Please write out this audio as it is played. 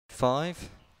$2.25.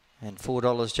 And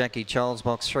 $4 Jackie Charles,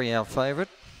 box 3, our favourite.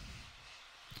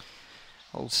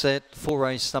 All set for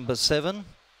race number 7.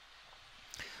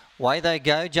 Away they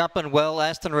go, jumping well.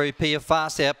 Aston Rupia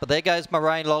fast out, but there goes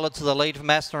Moraine Lolla to the lead from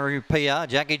Aston Rupia.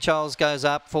 Jackie Charles goes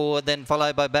up forward, then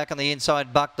followed by back on the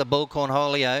inside, Buck the Bull,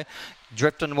 Cornholio.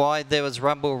 Drifting wide, there was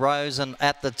Rumble Rose, and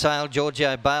at the tail,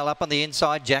 Giorgio Bale. Up on the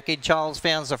inside, Jackie Charles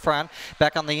founds the front.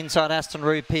 Back on the inside, Aston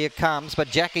Rupia comes, but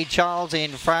Jackie Charles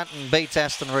in front and beats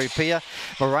Aston Rupia.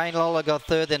 Moraine Lolla got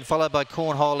third, then followed by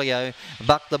Cornholio.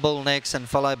 Buck the Bull next, and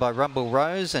followed by Rumble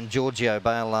Rose and Giorgio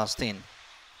Bale last in.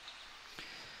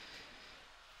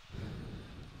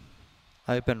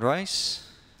 Open race.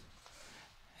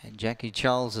 And Jackie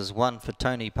Charles is 1 for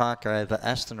Tony Parker over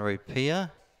Aston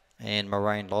Rupia. And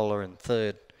Moraine Lolla in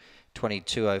third,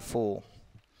 22.04.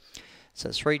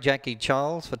 So 3 Jackie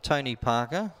Charles for Tony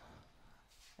Parker.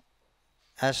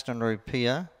 Aston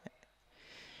Rupia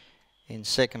in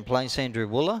second place, Andrew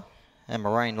Wooler. And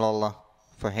Moraine Lolla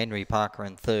for Henry Parker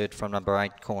in third from number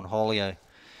 8, Cornholio.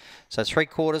 So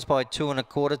 3/4 by 2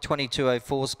 1/4,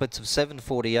 22.04, splits of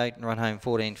 7.48 and run home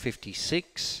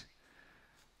 14.56.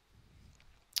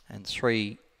 And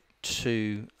 3,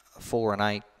 2, 4 and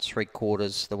 8,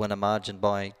 3/4, the winner margin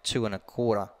by 2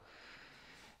 1/4.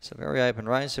 It's a very open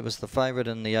race. It was the favourite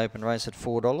in the open race at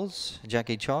 $4,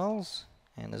 Jackie Charles,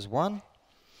 and there's 1.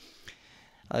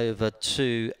 Over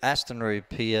to Aston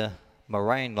Rupia,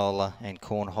 Moraine Lolla and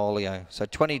Cornholio. So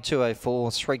 22.04,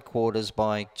 3/4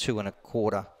 by 2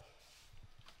 1/4.